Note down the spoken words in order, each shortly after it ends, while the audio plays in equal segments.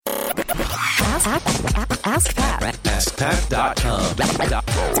Ask Pat. AskPat.com.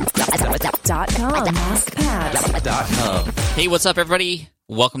 AskPat.com. Hey, what's up, everybody?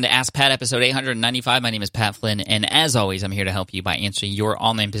 Welcome to Ask Pat, episode 895. My name is Pat Flynn, and as always, I'm here to help you by answering your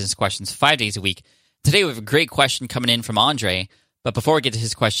online business questions 5 days a week. Today, we have a great question coming in from Andre, but before we get to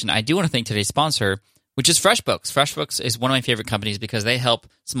his question, I do want to thank today's sponsor, which is FreshBooks. FreshBooks is one of my favorite companies because they help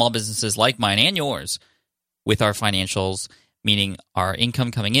small businesses like mine and yours with our financials, meaning our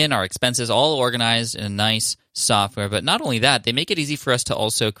income coming in, our expenses, all organized in a nice software. But not only that, they make it easy for us to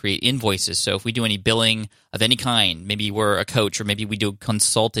also create invoices. So if we do any billing of any kind, maybe we're a coach or maybe we do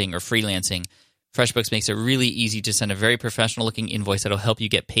consulting or freelancing, FreshBooks makes it really easy to send a very professional-looking invoice that'll help you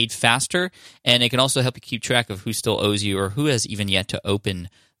get paid faster, and it can also help you keep track of who still owes you or who has even yet to open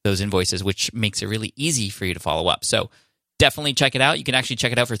those invoices, which makes it really easy for you to follow up. So definitely check it out. You can actually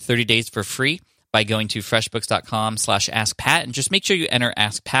check it out for 30 days for free by going to freshbooks.com/askpat, and just make sure you enter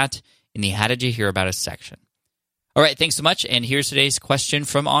Ask Pat in the How Did You Hear About Us section. All right, thanks so much, and here's today's question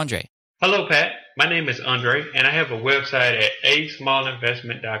from Andre. Hello, Pat. My name is Andre, and I have a website at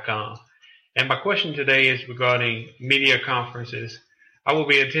asmallinvestment.com. And my question today is regarding media conferences. I will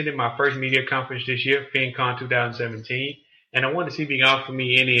be attending my first media conference this year, FinCon 2017, and I want to see if you can offer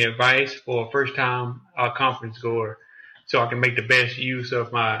me any advice for a first-time conference goer so I can make the best use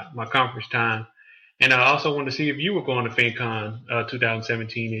of my conference time. And I also want to see if you were going to FinCon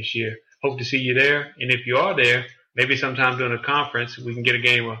 2017 this year. Hope to see you there. And if you are there, maybe sometime during the conference, we can get a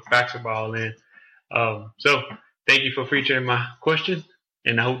game of basketball in. So thank you for featuring my question,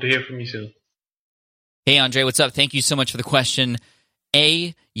 and I hope to hear from you soon. Hey, Andre, what's up? Thank you so much for the question.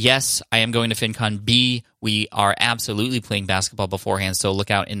 A, yes, I am going to FinCon. B, we are absolutely playing basketball beforehand, so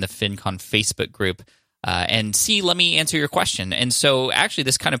look out in the FinCon Facebook group. And C, let me answer your question. And so actually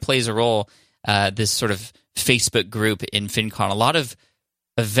this kind of plays a role, this sort of Facebook group in FinCon. A lot of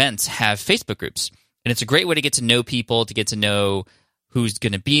events have Facebook groups, and it's a great way to get to know people, to get to know who's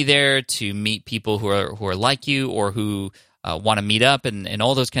going to be there, to meet people who are like you or who want to meet up and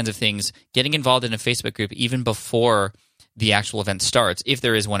all those kinds of things. Getting involved in a Facebook group even before the actual event starts, if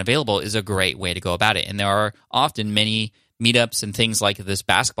there is one available, is a great way to go about it. And there are often many meetups and things like this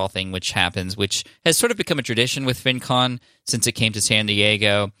basketball thing which happens, which has sort of become a tradition with FinCon since it came to San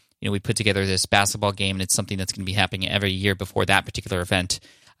Diego. You know, we put together this basketball game, and it's something that's going to be happening every year before that particular event.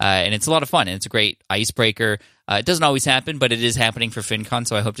 And it's a lot of fun, and it's a great icebreaker. It doesn't always happen, but it is happening for FinCon,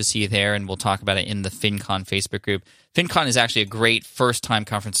 so I hope to see you there, and we'll talk about it in the FinCon Facebook group. FinCon is actually a great first-time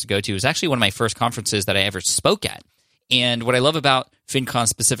conference to go to. It was actually one of my first conferences that I ever spoke at. And what I love about FinCon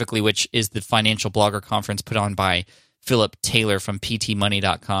specifically, which is the financial blogger conference put on by Philip Taylor from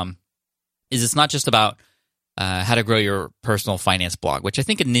ptmoney.com, is it's not just about how to grow your personal finance blog, which I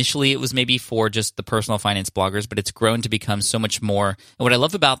think initially it was maybe for just the personal finance bloggers, but it's grown to become so much more. And what I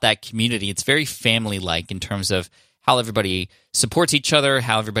love about that community, it's very family-like in terms of how everybody supports each other,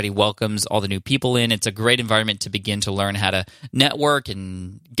 how everybody welcomes all the new people in. It's a great environment to begin to learn how to network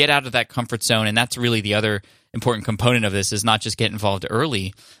and get out of that comfort zone. And that's really the other important component of this, is not just get involved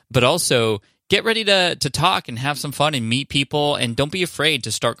early, but also get ready to talk and have some fun and meet people, and don't be afraid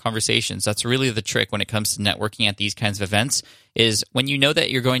to start conversations. That's really the trick when it comes to networking at these kinds of events, is when you know that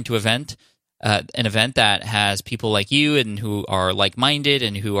you're going to an event that has people like you and who are like-minded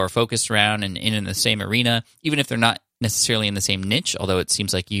and who are focused around and in the same arena, even if they're not necessarily in the same niche, although it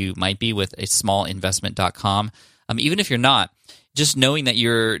seems like you might be with a smallinvestment.com. Even if you're not, just knowing that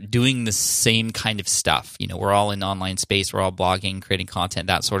you're doing the same kind of stuff. You know, we're all in online space, we're all blogging, creating content,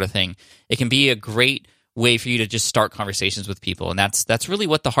 that sort of thing. It can be a great way for you to just start conversations with people. And that's really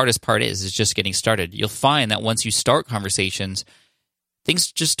what the hardest part is just getting started. You'll find that once you start conversations, things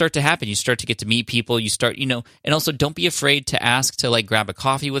just start to happen. You start to get to meet people. You start, and also don't be afraid to ask to like grab a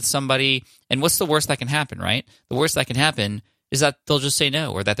coffee with somebody. And what's the worst that can happen, right? The worst that can happen is that they'll just say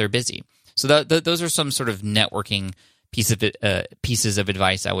no, or that they're busy. So those are some sort of networking pieces of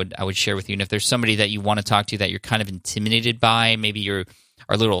advice I would share with you. And if there's somebody that you want to talk to that you're kind of intimidated by, maybe you're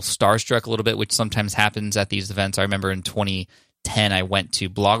a little starstruck a little bit, which sometimes happens at these events. I remember in 2010, I went to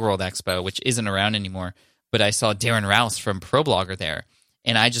Blog World Expo, which isn't around anymore, but I saw Darren Rouse from ProBlogger there.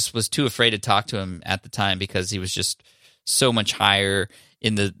 And I just was too afraid to talk to him at the time because he was just so much higher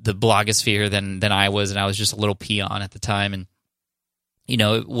in the blogosphere than I was, and I was just a little peon at the time. And,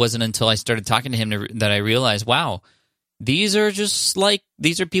 it wasn't until I started talking to him that I realized, wow, these are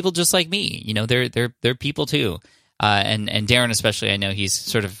people just like me. They're people too. And Darren especially, I know he's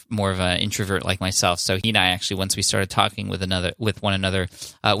sort of more of an introvert like myself. So he and I actually, once we started talking with one another,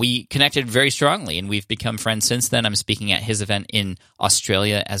 we connected very strongly, and we've become friends since then. I'm speaking at his event in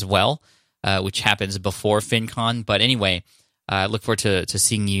Australia as well, which happens before FinCon. But anyway, Look forward to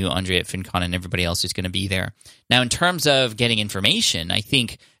seeing you, Andre, at FinCon and everybody else who's going to be there. Now, in terms of getting information, I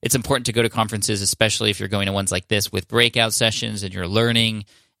think it's important to go to conferences, especially if you're going to ones like this with breakout sessions and you're learning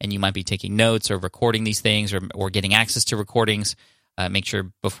and you might be taking notes or recording these things or getting access to recordings. Make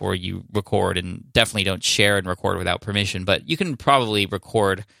sure before you record, and definitely don't share and record without permission, but you can probably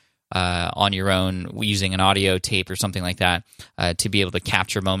record on your own using an audio tape or something like that to be able to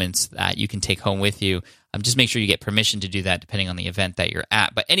capture moments that you can take home with you. Just make sure you get permission to do that depending on the event that you're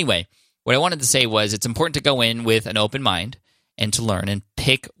at. But anyway, what I wanted to say was it's important to go in with an open mind and to learn and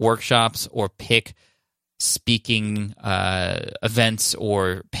pick workshops or pick speaking events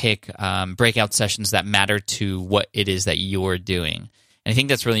or pick breakout sessions that matter to what it is that you're doing. And I think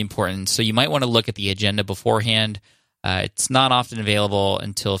that's really important. So you might want to look at the agenda beforehand. It's not often available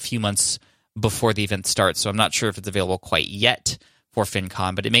until a few months before the event starts, so I'm not sure if it's available quite yet for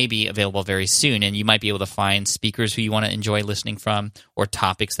FinCon, but it may be available very soon, and you might be able to find speakers who you want to enjoy listening from or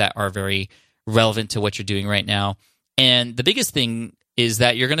topics that are very relevant to what you're doing right now. And the biggest thing is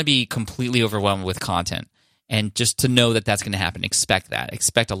that you're going to be completely overwhelmed with content. And just to know that that's going to happen, expect that.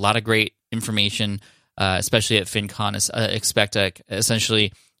 Expect a lot of great information, especially at FinCon. Expect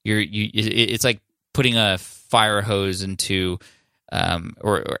essentially it's like putting a fire hose into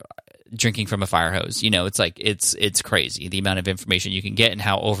or drinking from a fire hose. It's like it's crazy the amount of information you can get and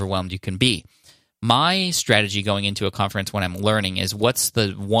how overwhelmed you can be. My strategy going into a conference when I'm learning is what's the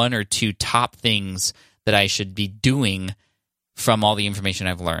one or two top things that I should be doing from all the information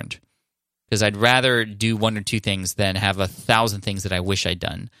I've learned. Because I'd rather do one or two things than have 1,000 things that I wish I'd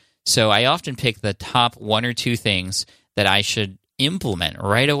done. So I often pick the top one or two things that I should implement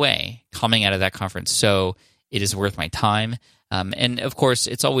right away coming out of that conference. So it is worth my time. And of course,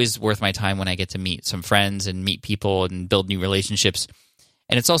 it's always worth my time when I get to meet some friends and meet people and build new relationships.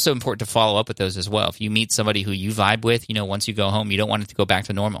 And it's also important to follow up with those as well. If you meet somebody who you vibe with, once you go home, you don't want it to go back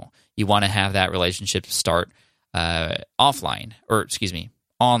to normal. You want to have that relationship start online,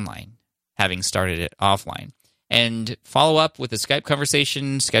 having started it offline. And follow up with a Skype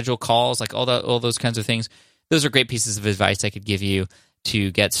conversation, schedule calls, like all those kinds of things. Those are great pieces of advice I could give you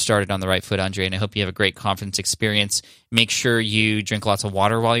to get started on the right foot, Andre, and I hope you have a great conference experience. Make sure you drink lots of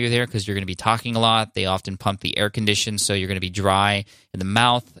water while you're there because you're going to be talking a lot. They often pump the air condition, so you're going to be dry in the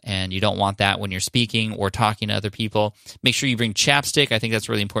mouth, and you don't want that when you're speaking or talking to other people. Make sure you bring chapstick. I think that's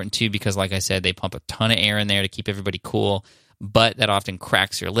really important too because, like I said, they pump a ton of air in there to keep everybody cool, but that often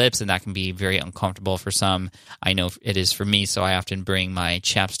cracks your lips, and that can be very uncomfortable for some. I know it is for me, so I often bring my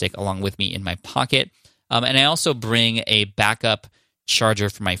chapstick along with me in my pocket. And I also bring a backup charger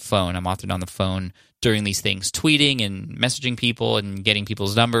for my phone. I'm often on the phone during these things, tweeting and messaging people and getting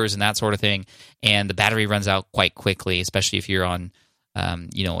people's numbers and that sort of thing. And the battery runs out quite quickly, especially if you're on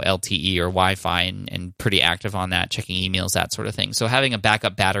LTE or Wi-Fi and pretty active on that, checking emails, that sort of thing. So having a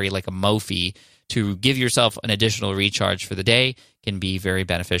backup battery like a Mophie to give yourself an additional recharge for the day can be very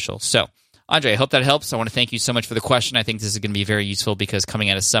beneficial. So, Andre, I hope that helps. I want to thank you so much for the question. I think this is going to be very useful because coming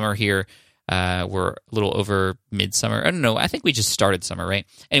out of summer here, we're a little over midsummer. I don't know. I think we just started summer, right?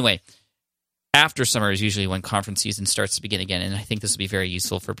 Anyway, after summer is usually when conference season starts to begin again, and I think this will be very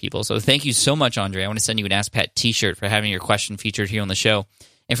useful for people. So thank you so much, Andre. I want to send you an Ask Pat t-shirt for having your question featured here on the show.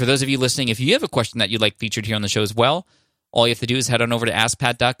 And for those of you listening, if you have a question that you'd like featured here on the show as well, all you have to do is head on over to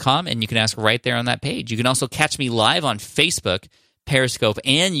AskPat.com, and you can ask right there on that page. You can also catch me live on Facebook, Periscope,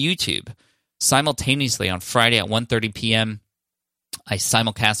 and YouTube simultaneously on Friday at 1:30 p.m. I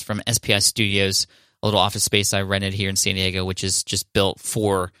simulcast from SPI Studios, a little office space I rented here in San Diego, which is just built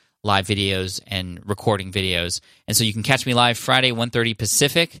for live videos and recording videos. And so you can catch me live Friday, 1:30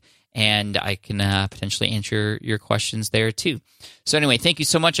 Pacific, and I can potentially answer your questions there too. So anyway, thank you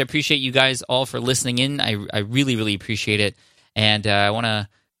so much. I appreciate you guys all for listening in. I really, really appreciate it. And I want to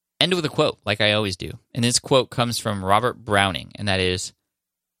end with a quote, like I always do. And this quote comes from Robert Browning, and that is,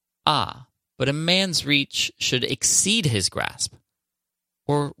 but a man's reach should exceed his grasp.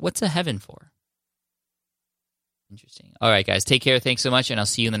 Or what's a heaven for? Interesting. All right, guys, take care. Thanks so much, and I'll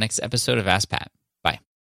see you in the next episode of Ask Pat.